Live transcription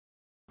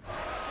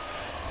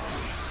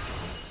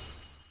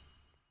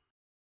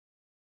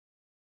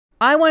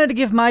I wanted to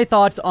give my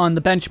thoughts on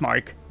the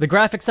benchmark, the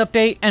graphics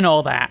update, and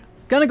all that.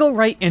 Gonna go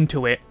right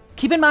into it.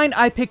 Keep in mind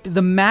I picked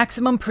the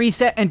maximum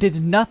preset and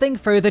did nothing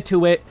further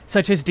to it,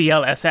 such as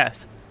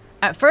DLSS.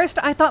 At first,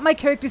 I thought my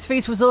character's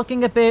face was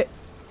looking a bit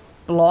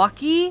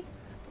blocky,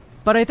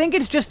 but I think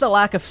it's just the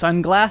lack of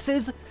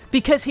sunglasses,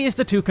 because here's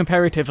the two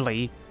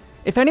comparatively.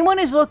 If anyone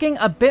is looking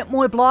a bit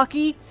more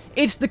blocky,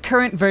 it's the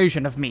current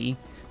version of me.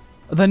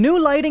 The new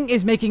lighting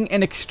is making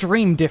an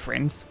extreme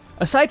difference.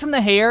 Aside from the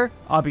hair,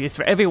 obvious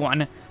for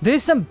everyone,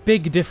 there's some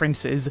big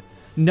differences.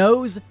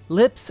 Nose,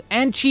 lips,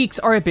 and cheeks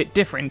are a bit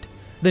different.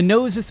 The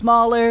nose is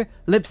smaller,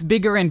 lips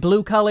bigger and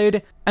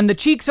blue-colored, and the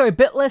cheeks are a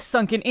bit less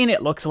sunken in,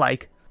 it looks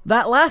like.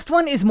 That last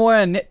one is more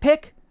a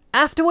nitpick.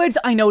 Afterwards,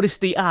 I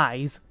noticed the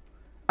eyes.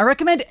 I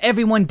recommend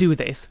everyone do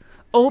this.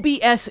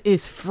 OBS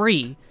is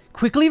free.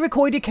 Quickly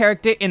record your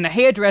character in the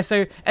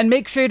hairdresser and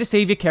make sure to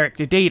save your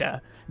character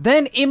data.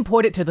 Then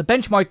import it to the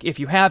benchmark if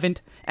you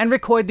haven't, and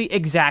record the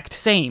exact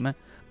same.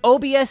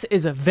 OBS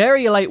is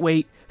very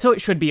lightweight, so it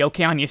should be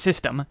okay on your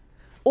system.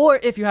 Or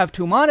if you have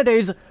two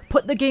monitors,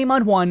 put the game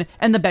on one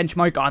and the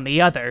benchmark on the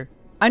other.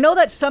 I know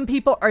that some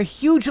people are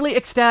hugely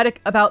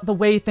ecstatic about the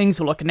way things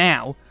look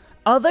now.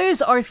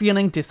 Others are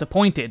feeling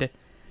disappointed.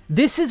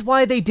 This is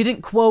why they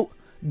didn't, quote,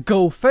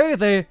 go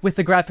further with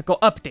the graphical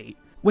update.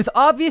 With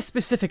obvious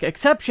specific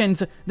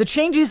exceptions, the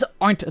changes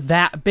aren't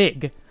that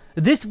big.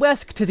 This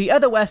Wesk to the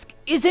other Wesk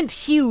isn't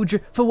huge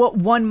for what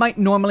one might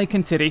normally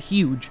consider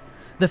huge.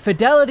 The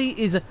fidelity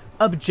is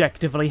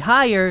objectively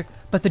higher,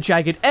 but the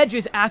jagged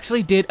edges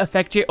actually did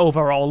affect your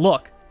overall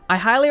look. I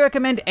highly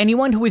recommend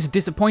anyone who is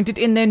disappointed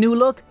in their new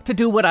look to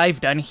do what I've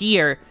done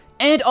here,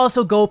 and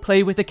also go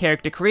play with the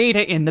character creator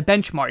in the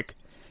benchmark.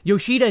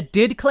 Yoshida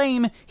did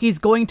claim he's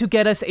going to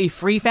get us a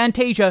free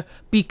Fantasia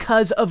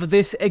because of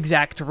this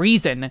exact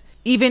reason,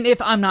 even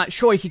if I'm not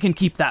sure he can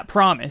keep that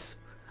promise.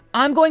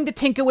 I'm going to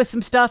tinker with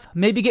some stuff,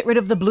 maybe get rid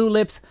of the blue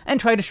lips, and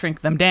try to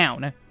shrink them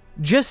down.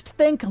 Just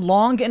think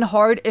long and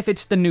hard if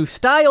it's the new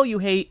style you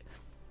hate,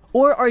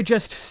 or are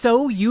just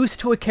so used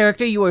to a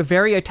character you are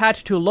very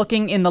attached to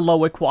looking in the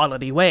lower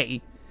quality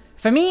way.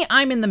 For me,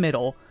 I'm in the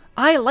middle.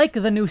 I like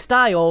the new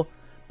style,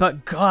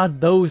 but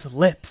god, those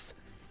lips.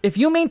 If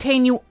you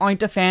maintain you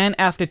aren't a fan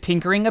after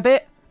tinkering a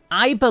bit,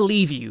 I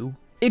believe you.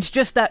 It's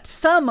just that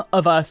some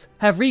of us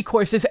have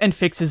recourses and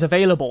fixes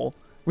available.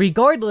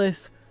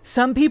 Regardless,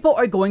 some people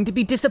are going to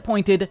be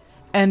disappointed,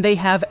 and they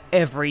have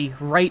every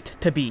right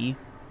to be.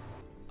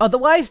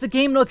 Otherwise, the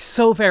game looks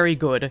so very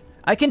good.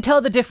 I can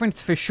tell the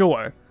difference for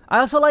sure. I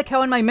also like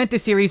how in my Mentor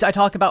series I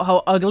talk about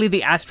how ugly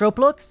the Astrope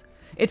looks.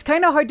 It's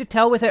kinda hard to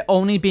tell with it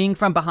only being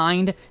from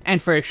behind,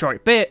 and for a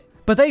short bit,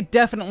 but they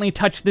definitely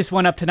touched this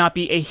one up to not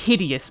be a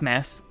hideous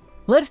mess.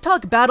 Let's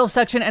talk battle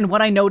section and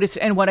what I noticed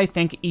and what I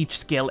think each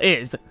skill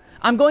is.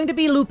 I'm going to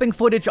be looping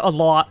footage a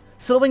lot,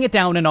 slowing it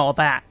down and all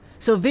that,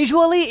 so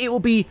visually it will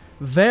be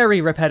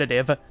very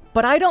repetitive,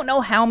 but I don't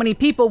know how many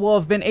people will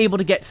have been able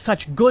to get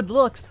such good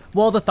looks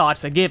while the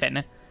thoughts are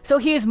given. So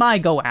here's my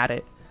go at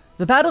it.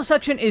 The battle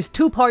section is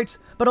 2 parts,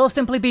 but I'll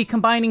simply be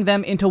combining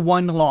them into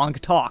one long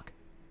talk.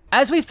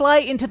 As we fly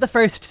into the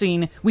first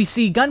scene, we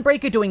see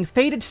Gunbreaker doing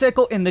Faded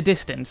Circle in the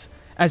distance.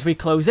 As we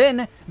close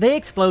in, they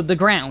explode the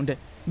ground.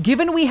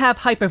 Given we have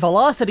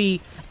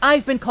hypervelocity,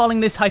 I've been calling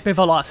this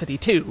hypervelocity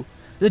too.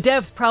 The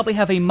devs probably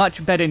have a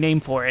much better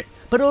name for it,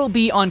 but it'll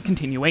be on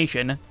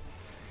continuation.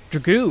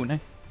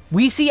 Dragoon.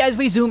 We see as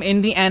we zoom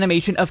in the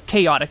animation of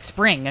Chaotic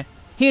Spring.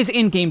 Here's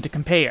in-game to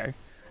compare.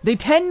 They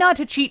tend not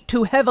to cheat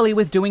too heavily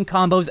with doing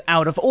combos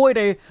out of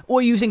order,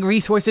 or using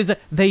resources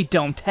they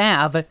don't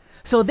have,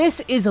 so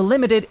this is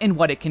limited in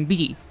what it can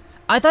be.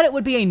 I thought it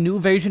would be a new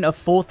version of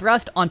Full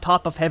Thrust on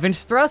top of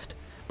Heaven's Thrust,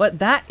 but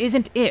that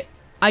isn't it.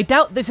 I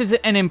doubt this is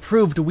an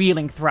improved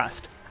Wheeling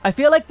Thrust. I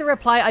feel like the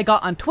reply I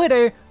got on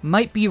Twitter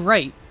might be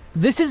right.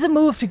 This is a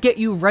move to get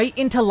you right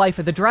into Life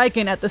of the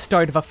Dragon at the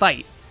start of a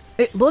fight.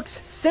 It looks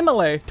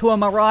similar to a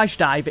Mirage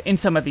Dive in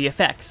some of the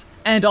effects,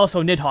 and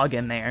also Nidhogg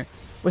in there.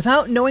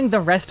 Without knowing the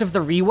rest of the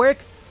rework,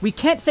 we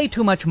can't say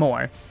too much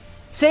more.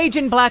 Sage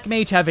and Black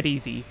Mage have it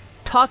easy.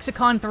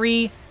 Toxicon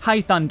 3, High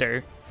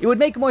Thunder. It would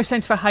make more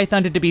sense for High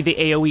Thunder to be the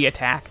AoE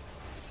attack.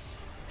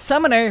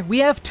 Summoner, we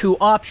have 2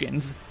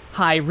 options.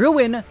 High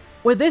Ruin,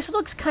 or this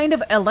looks kind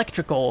of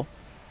electrical.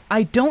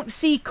 I don't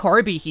see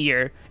Corby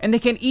here, and they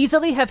can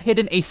easily have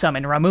hidden a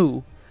Summon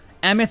Ramuh.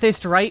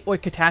 Amethyst Rite or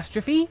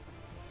Catastrophe?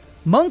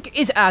 Monk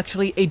is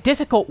actually a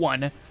difficult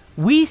one.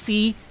 We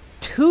see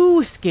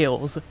 2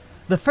 skills.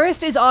 The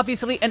first is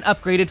obviously an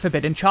upgraded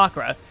Forbidden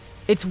Chakra.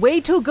 It's way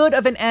too good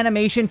of an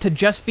animation to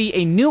just be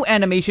a new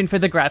animation for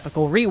the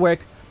graphical rework,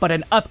 but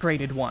an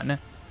upgraded one.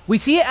 We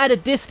see it at a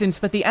distance,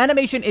 but the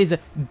animation is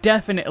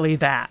definitely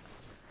that.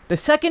 The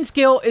second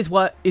skill is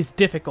what is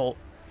difficult.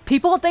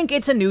 People think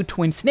it's a new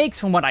Twin Snakes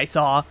from what I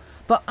saw,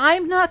 but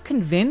I'm not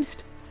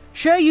convinced.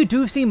 Sure, you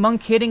do see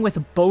Monk hitting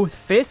with both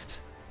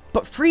fists,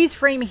 but freeze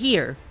frame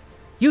here.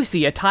 You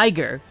see a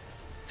tiger.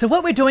 So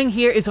what we're doing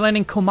here is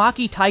learning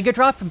Komaki Tiger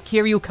Drop from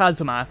Kiryu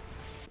Kazuma.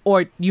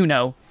 Or, you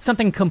know,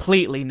 something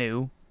completely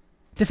new.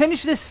 To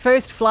finish this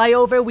first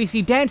flyover, we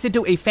see dance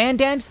into a fan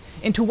dance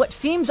into what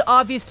seems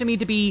obvious to me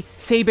to be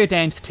Saber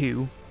Dance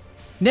 2.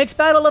 Next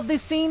battle of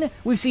this scene,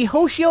 we see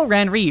Hoshio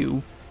Ran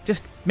Ryu,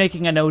 just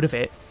making a note of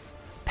it.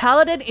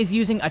 Paladin is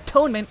using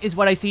Atonement is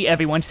what I see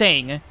everyone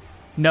saying.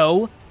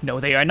 No,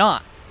 they are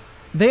not.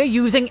 They're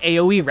using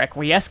AoE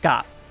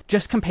Requiescat.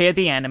 Just compare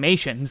the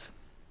animations.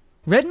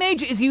 Red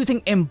Mage is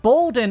using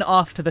Embolden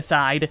off to the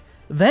side,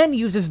 then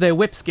uses their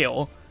whip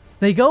skill.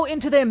 They go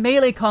into their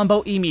melee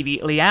combo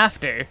immediately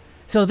after,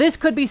 so this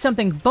could be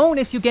something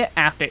bonus you get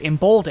after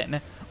Embolden,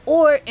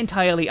 or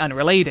entirely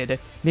unrelated.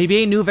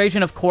 Maybe a new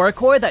version of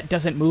Core that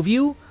doesn't move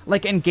you,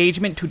 like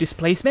Engagement to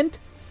Displacement?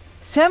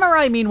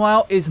 Samurai,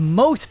 meanwhile, is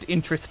most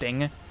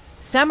interesting.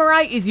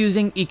 Samurai is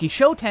using Iki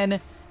Shoten,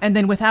 and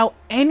then without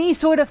any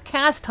sort of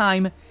cast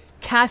time,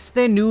 casts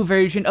their new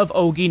version of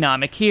Ogi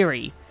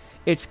Namakiri.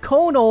 It's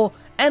conal,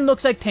 and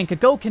looks like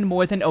Tenkagoken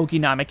more than Ogi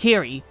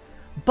Namakiri.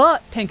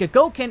 But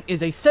Tenkagoken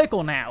is a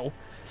circle now,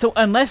 so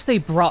unless they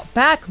brought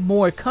back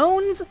more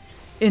cones,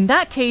 in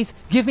that case,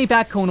 give me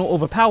back conal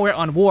overpower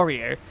on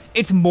Warrior.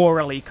 It's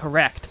morally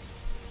correct.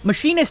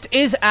 Machinist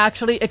is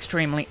actually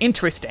extremely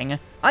interesting.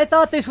 I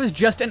thought this was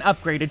just an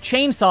upgraded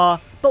Chainsaw,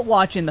 but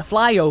watch in the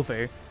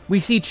flyover. We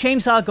see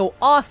Chainsaw go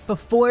off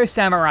before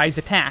Samurai's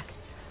attack.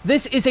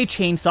 This is a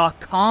Chainsaw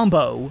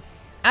combo.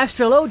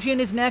 Astrologian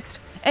is next,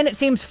 and it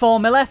seems Fall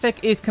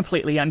Malefic is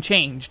completely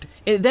unchanged.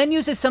 It then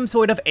uses some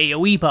sort of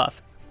AoE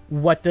buff.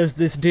 What does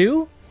this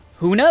do?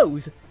 Who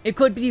knows? It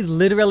could be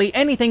literally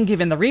anything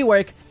given the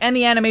rework, and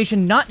the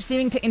animation not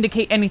seeming to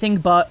indicate anything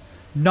but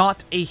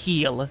not a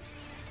heal.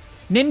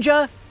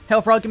 Ninja,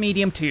 Hellfrog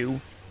Medium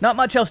 2. Not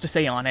much else to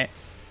say on it.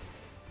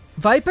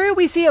 Viper,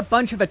 we see a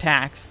bunch of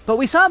attacks, but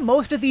we saw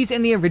most of these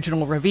in the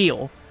original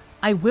reveal.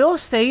 I will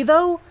say,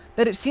 though,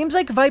 that it seems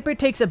like Viper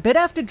takes a bit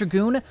after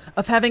Dragoon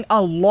of having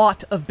a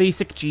lot of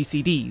basic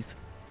GCDs.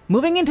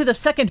 Moving into the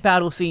second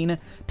battle scene,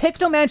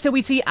 Pictomancer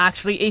we see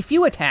actually a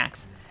few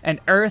attacks, an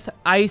Earth,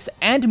 Ice,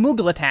 and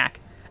Moogle attack.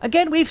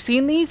 Again, we've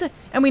seen these,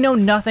 and we know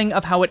nothing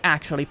of how it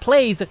actually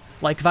plays,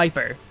 like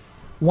Viper.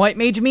 White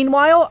Mage,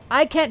 meanwhile,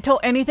 I can't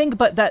tell anything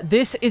but that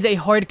this is a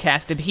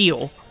hard-casted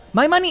heal.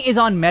 My money is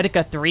on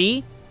Medica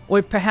 3,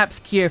 or perhaps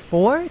Cure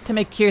 4, to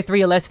make Cure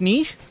 3 less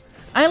niche.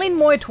 I lean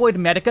more toward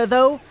Medica,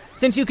 though,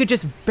 since you could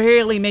just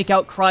barely make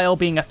out Cryo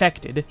being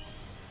affected.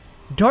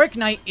 Dark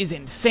Knight is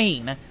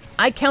insane.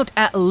 I count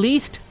at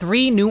least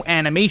 3 new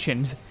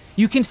animations.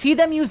 You can see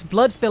them use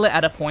Blood Spiller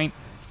at a point,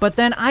 but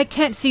then I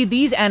can't see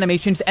these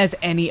animations as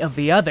any of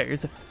the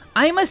others.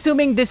 I'm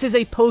assuming this is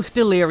a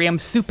post-Delirium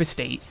super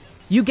state.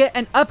 You get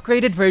an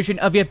upgraded version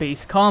of your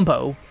base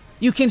combo.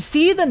 You can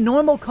see the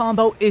normal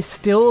combo is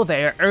still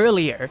there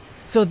earlier,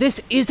 so this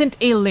isn't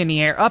a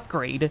linear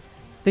upgrade.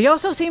 They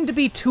also seem to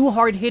be too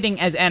hard-hitting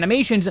as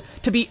animations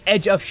to be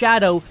Edge of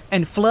Shadow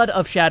and Flood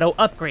of Shadow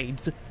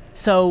upgrades.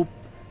 So,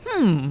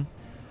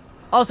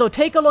 Also,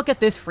 take a look at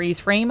this freeze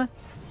frame.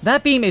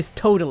 That beam is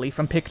totally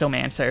from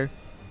Pictomancer.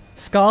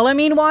 Scala,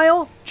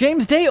 meanwhile,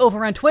 James Day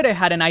over on Twitter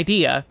had an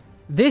idea.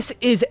 This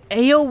is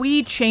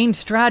AoE Chain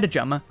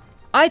Stratagem.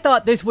 I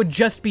thought this would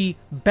just be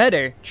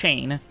better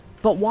Chain.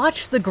 But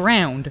watch the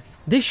ground.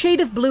 This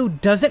shade of blue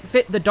doesn't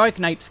fit the Dark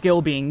Knight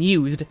skill being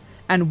used.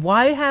 And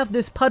why have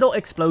this puddle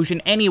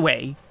explosion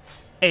anyway?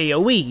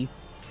 AoE.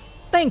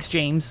 Thanks,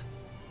 James.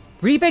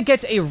 Reaper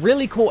gets a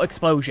really cool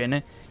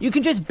explosion. You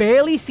can just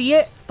barely see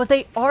it, but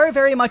they are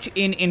very much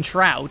in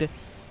Enshroud.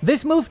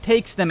 This move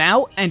takes them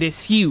out and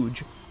is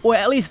huge, or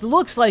at least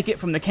looks like it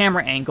from the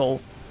camera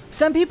angle.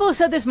 Some people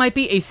said this might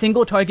be a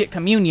single target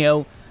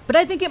Communio, but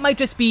I think it might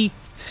just be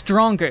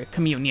stronger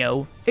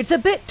Communio. It's a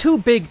bit too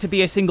big to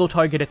be a single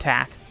target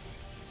attack.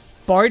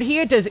 Bard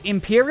here does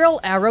Imperial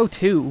Arrow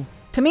 2.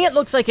 To me it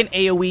looks like an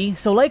AoE,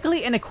 so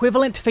likely an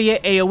equivalent for your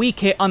AoE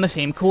kit on the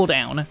same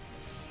cooldown.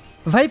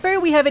 Viper,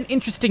 we have an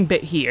interesting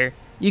bit here.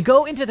 You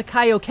go into the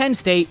Kaioken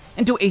state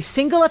and do a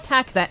single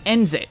attack that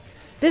ends it.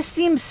 This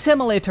seems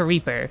similar to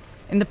Reaper.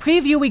 In the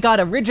preview we got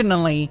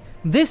originally,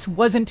 this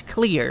wasn't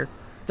clear.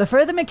 The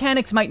further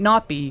mechanics might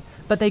not be,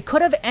 but they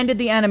could have ended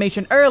the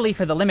animation early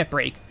for the limit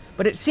break,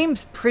 but it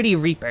seems pretty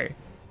Reaper.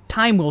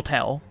 Time will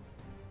tell.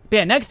 But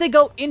yeah, next they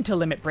go into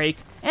limit break,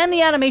 and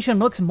the animation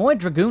looks more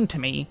Dragoon to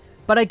me,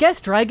 but I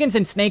guess dragons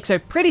and snakes are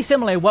pretty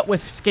similar what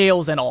with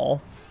scales and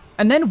all.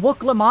 And then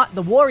Wook Lamont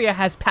the warrior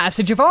has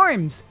Passage of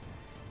Arms!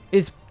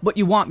 Is what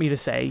you want me to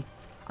say.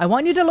 I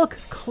want you to look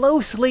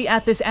closely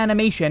at this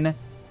animation.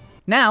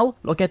 Now,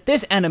 look at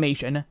this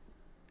animation.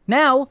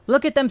 Now,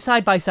 look at them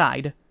side by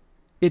side.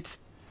 It's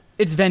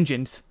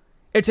Vengeance.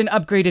 It's an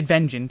upgraded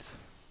Vengeance.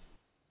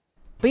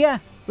 But yeah,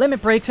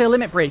 limit breaks are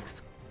limit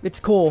breaks. It's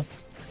cool.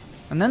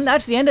 And then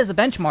that's the end of the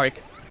benchmark.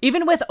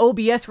 Even with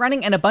OBS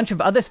running and a bunch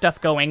of other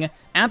stuff going,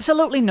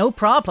 absolutely no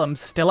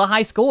problems, still a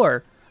high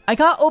score. I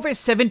got over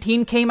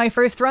 17k my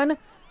first run,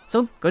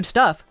 so good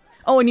stuff.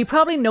 Oh, and you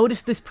probably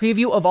noticed this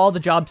preview of all the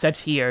job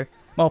sets here.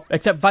 Well,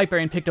 except Viper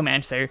and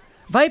Pictomancer.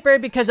 Viper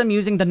because I'm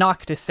using the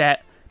Noctis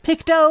set.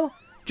 Picto,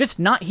 just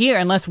not here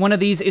unless one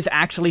of these is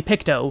actually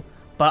Picto,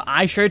 but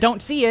I sure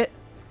don't see it.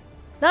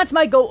 That's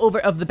my go-over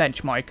of the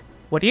benchmark.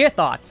 What are your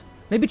thoughts?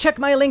 Maybe check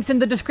my links in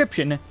the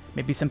description,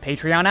 maybe some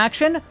Patreon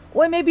action,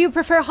 or maybe you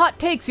prefer hot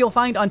takes you'll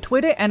find on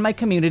Twitter and my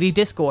community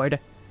Discord.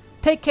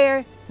 Take care,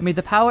 and may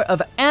the power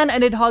of Anne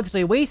and Ed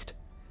Hogsley waste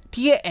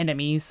to your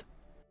enemies.